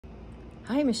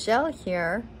Hi, Michelle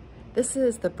here. This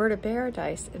is the Bird of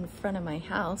Paradise in front of my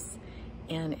house,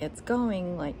 and it's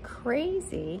going like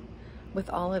crazy with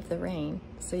all of the rain.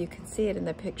 So you can see it in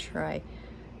the picture I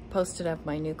posted of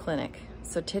my new clinic.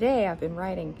 So today I've been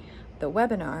writing the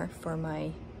webinar for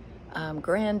my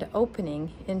grand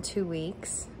opening in 2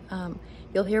 weeks.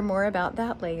 You'll hear more about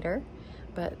that later,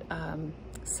 but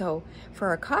so for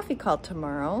our coffee call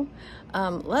tomorrow,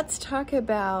 let's talk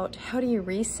about how do you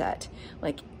reset?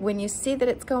 Like when you see that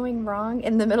it's going wrong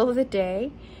in the middle of the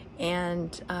day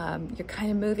and you're kind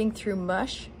of moving through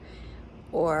mush,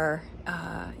 or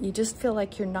you just feel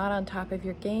like you're not on top of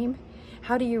your game,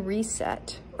 how do you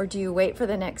reset? Or do you wait for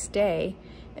the next day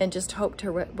and just hope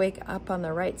to wake up on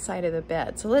the right side of the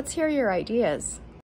bed? So let's hear your ideas.